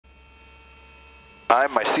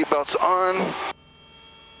My seatbelt's on.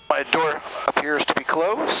 My door appears to be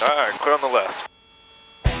closed. All right, clear on the left.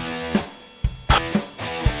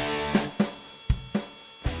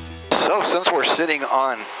 So since we're sitting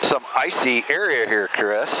on some icy area here,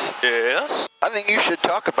 Chris. Yes. I think you should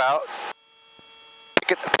talk about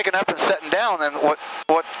picking up and setting down and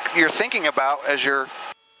what you're thinking about as you're...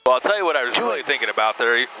 Well, I'll tell you what I was really thinking about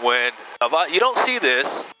there. When you don't see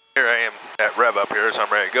this. Here I am at rev up here, so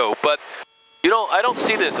I'm ready to go. But I don't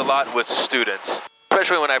see this a lot with students,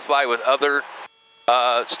 especially when I fly with other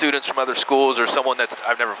students from other schools or someone that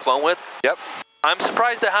I've never flown with. Yep. I'm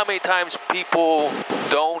surprised at how many times people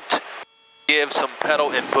don't give some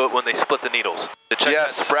pedal input when they split the needles. To check that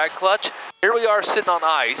sprag clutch. Here we are sitting on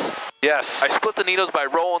ice. Yes. I split the needles by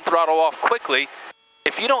rolling throttle off quickly.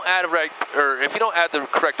 If you don't add the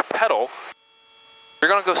correct pedal, you're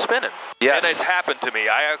gonna go spinning. Yes. And it's happened to me.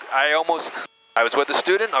 I was with a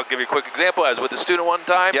student. I'll give you a quick example. I was with a student one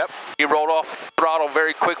time. Yep. He rolled off throttle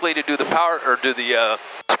very quickly to do the power or do the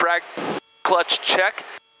sprag clutch check,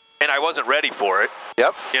 and I wasn't ready for it.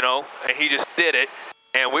 Yep. And he just did it,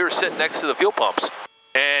 and we were sitting next to the fuel pumps,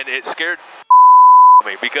 and it scared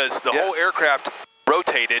me because the whole aircraft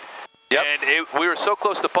rotated. Yep. And we were so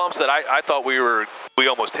close to the pumps that I thought we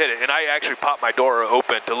almost hit it, and I actually popped my door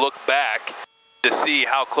open to look back to see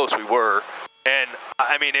how close we were. And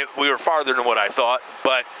I mean, we were farther than what I thought,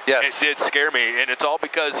 but it did scare me. And it's all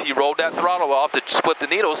because he rolled that throttle off to split the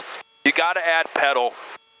needles. You got to add pedal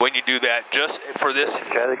when you do that, just for this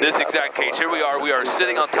exact case. Here we are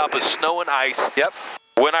sitting on top of snow and ice. Yep.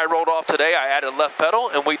 When I rolled off today, I added left pedal,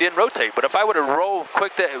 and we didn't rotate. But if I would have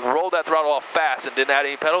rolled that throttle off fast and didn't add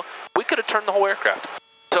any pedal, we could have turned the whole aircraft.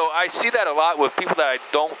 So I see that a lot with people that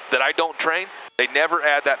I don't train. They never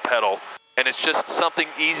add that pedal, and it's just something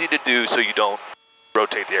easy to do so you don't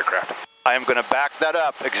rotate the aircraft. I am going to back that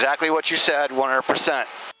up. Exactly what you said, 100%.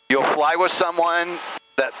 You'll fly with someone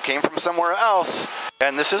that came from somewhere else,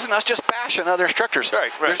 and this isn't us just bashing other instructors.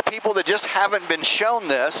 Right. There's people that just haven't been shown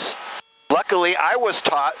this. Luckily, I was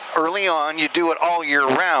taught early on you do it all year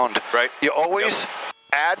round. Right. You always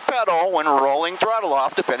add pedal when rolling throttle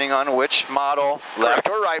off, depending on which model, left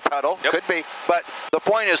or right pedal, could be. But the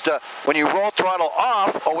point is when you roll throttle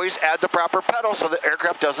off, always add the proper pedal so the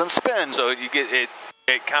aircraft doesn't spin. So you get it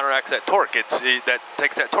counteracts that torque. That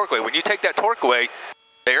takes that torque away. When you take that torque away,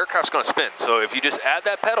 the aircraft's going to spin. So if you just add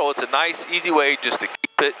that pedal, it's a nice, easy way just to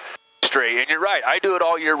keep it straight. And you're right, I do it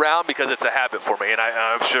all year round because it's a habit for me, and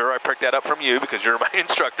I'm sure I picked that up from you because you're my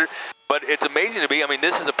instructor. But it's amazing to me. I mean,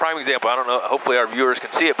 this is a prime example. I don't know. Hopefully, our viewers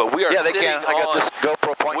can see it. But we are they can. I got this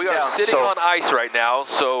GoPro pointing We are down, sitting on ice right now.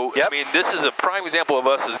 So I mean, this is a prime example of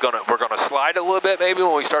us. We're gonna slide a little bit maybe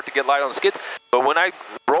when we start to get light on the skids. But when I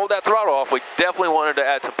rolled that throttle off, we definitely wanted to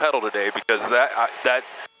add some pedal today because that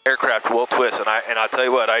aircraft will twist. And I'll tell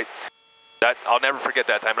you what, I'll never forget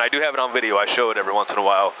that time. And I do have it on video. I show it every once in a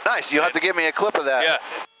while. Nice. You'll have to give me a clip of that.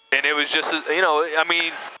 Yeah. And it was just, I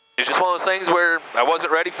mean, it's just one of those things where I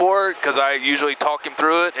wasn't ready for it because I usually talk him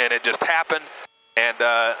through it, and it just happened. And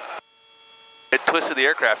it twisted the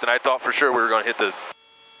aircraft, and I thought for sure we were going to hit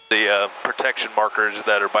the protection markers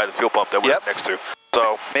that are by the fuel pump that we're next to.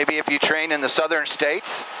 So maybe if you train in the southern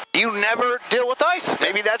states, you never deal with ice.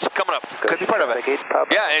 Maybe that's coming up. Could be part of it.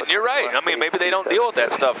 Yeah, and you're right. I mean, maybe they don't deal with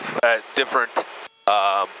that stuff at different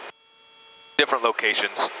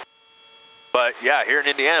locations. But yeah, here in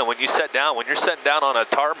Indiana, when you're setting down on a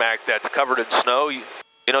tarmac that's covered in snow, you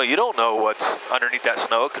don't know what's underneath that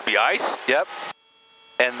snow. It could be ice. Yep.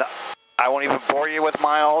 And I won't even bore you with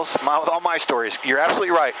with all my stories. You're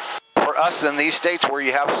absolutely right. For us in these states where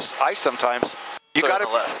you have ice sometimes, you got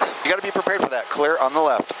to be prepared for that. Clear on the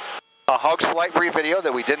left. A Hogs Flight brief video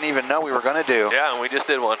that we didn't even know we were going to do. Yeah, and we just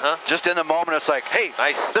did one, huh? Just in the moment, it's like, hey,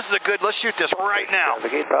 nice. This is let's shoot this right now. The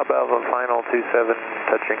gate top alpha final 27,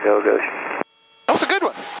 touching go, Ghost. That was a good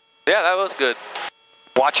one. Yeah, that was good.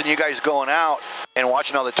 Watching you guys going out and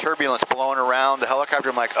watching all the turbulence blowing around the helicopter,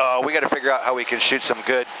 I'm like, oh, we got to figure out how we can shoot some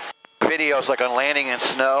good videos like on landing in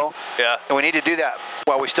snow. Yeah. And we need to do that.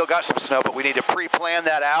 Well, we still got some snow, but we need to pre-plan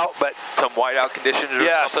that out. But some whiteout conditions or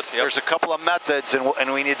something. There's a couple of methods,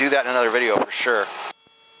 and we need to do that in another video for sure.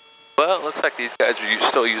 Well, it looks like these guys are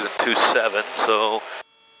still using 2.7, so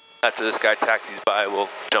after this guy taxis by, we'll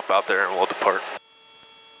jump out there and we'll depart.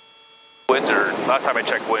 Winds last time I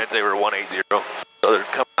checked winds, they were 180, so they're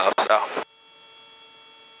coming out south.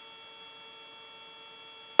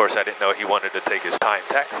 Of course, I didn't know he wanted to take his time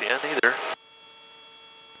taxiing either.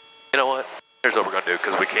 You know what? Here's what we're going to do,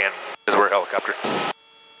 because we're a helicopter.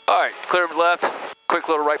 All right, clear left, quick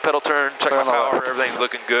little right pedal turn, check my power, everything's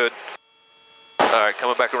looking good. All right,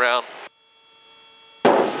 coming back around.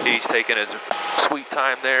 He's taking his sweet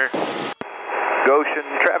time there. Goshen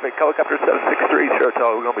traffic, helicopter 763,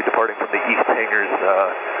 Throttle. We're going to be departing from the east hangars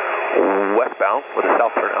westbound with a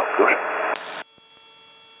south turnout, Goshen.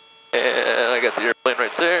 And I got the airplane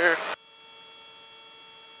right there.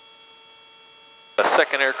 A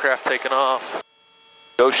second aircraft taking off.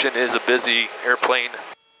 Goshen is a busy airplane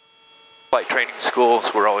flight training school,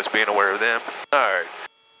 so we're always being aware of them. All right.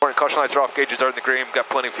 Morning, caution lights are off, gauges are in the green, got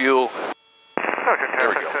plenty of fuel. Goshen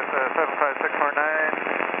traffic,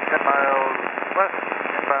 75649, 10 miles west,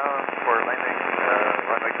 inbound for landing,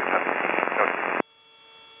 runway 27. Goshen.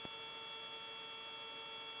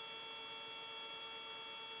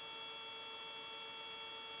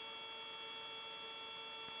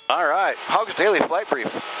 All right, Hogs Daily Flight Brief.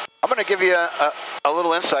 I'm going to give you a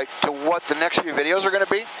little insight to what the next few videos are going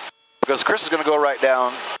to be, because Chris is going to go around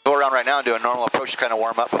right now and do a normal approach to kind of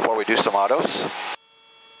warm up before we do some autos.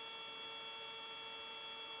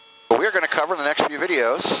 But we are going to cover in the next few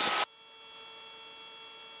videos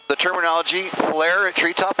the terminology flare at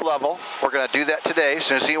treetop level. We're going to do that today as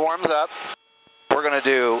soon as he warms up. We're going to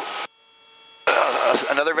do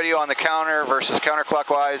another video on the counter versus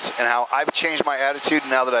counterclockwise and how I've changed my attitude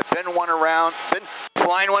now that I've been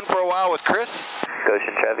flying one for a while with Chris.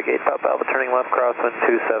 Goshen traffic 8 Pop Alpha turning left crosswind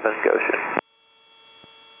 27 Goshen.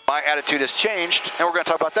 My attitude has changed, and we're going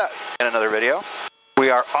to talk about that in another video. We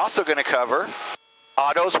are also going to cover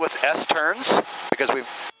autos with S turns, because we've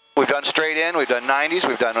done straight in, we've done 90s,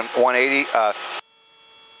 we've done 180,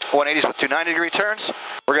 180s with two 90-degree turns.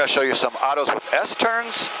 We're going to show you some autos with S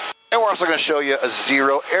turns, and we're also going to show you a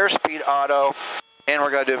zero airspeed auto, and we're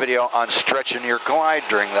going to do a video on stretching your glide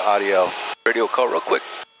during the audio. Radio call real quick.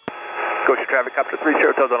 Goshen traffic, copter 3,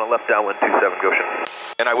 Throttle on a left downwind 27 Goshen.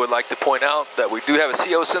 And I would like to point out that we do have a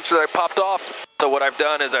CO sensor that popped off. So what I've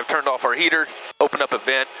done is I've turned off our heater, opened up a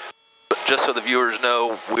vent, just so the viewers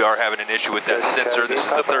know we are having an issue with that sensor. This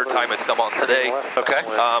is the third time it's come on today. Okay.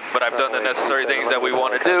 But I've done the necessary things that we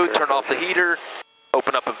want to do, turn off the heater,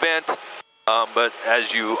 open up a vent. But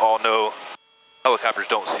as you all know, helicopters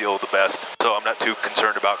don't seal the best, so I'm not too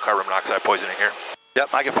concerned about carbon monoxide poisoning here.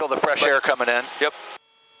 Yep, I can feel the fresh air coming in. Yep.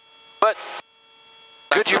 But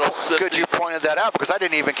good you pointed that out, because I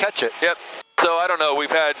didn't even catch it. Yep. So I don't know.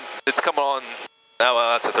 It's come on.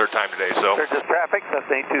 Now that's the third time today. So. Traffic,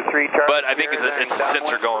 that's 823 Charlie. But I think it's a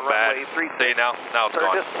sensor going bad. See now it's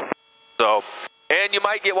gone. So, and you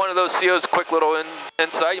might get one of those COs. Quick little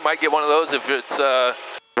insight. You might get one of those if it's a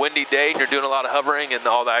windy day and you're doing a lot of hovering and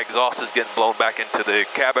all that exhaust is getting blown back into the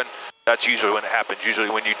cabin. That's usually when it happens. Usually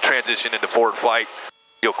when you transition into forward flight,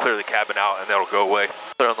 you'll clear the cabin out and that'll go away.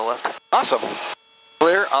 Clear on the left. Awesome.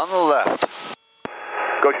 Clear on the left.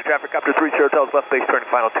 Goshen traffic, copter 3, Throttle left base turning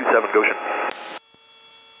final 27 Goshen.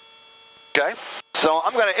 Okay, so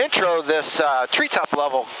I'm going to intro this treetop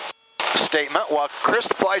level statement while Chris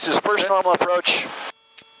flies his first normal approach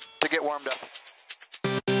to get warmed up.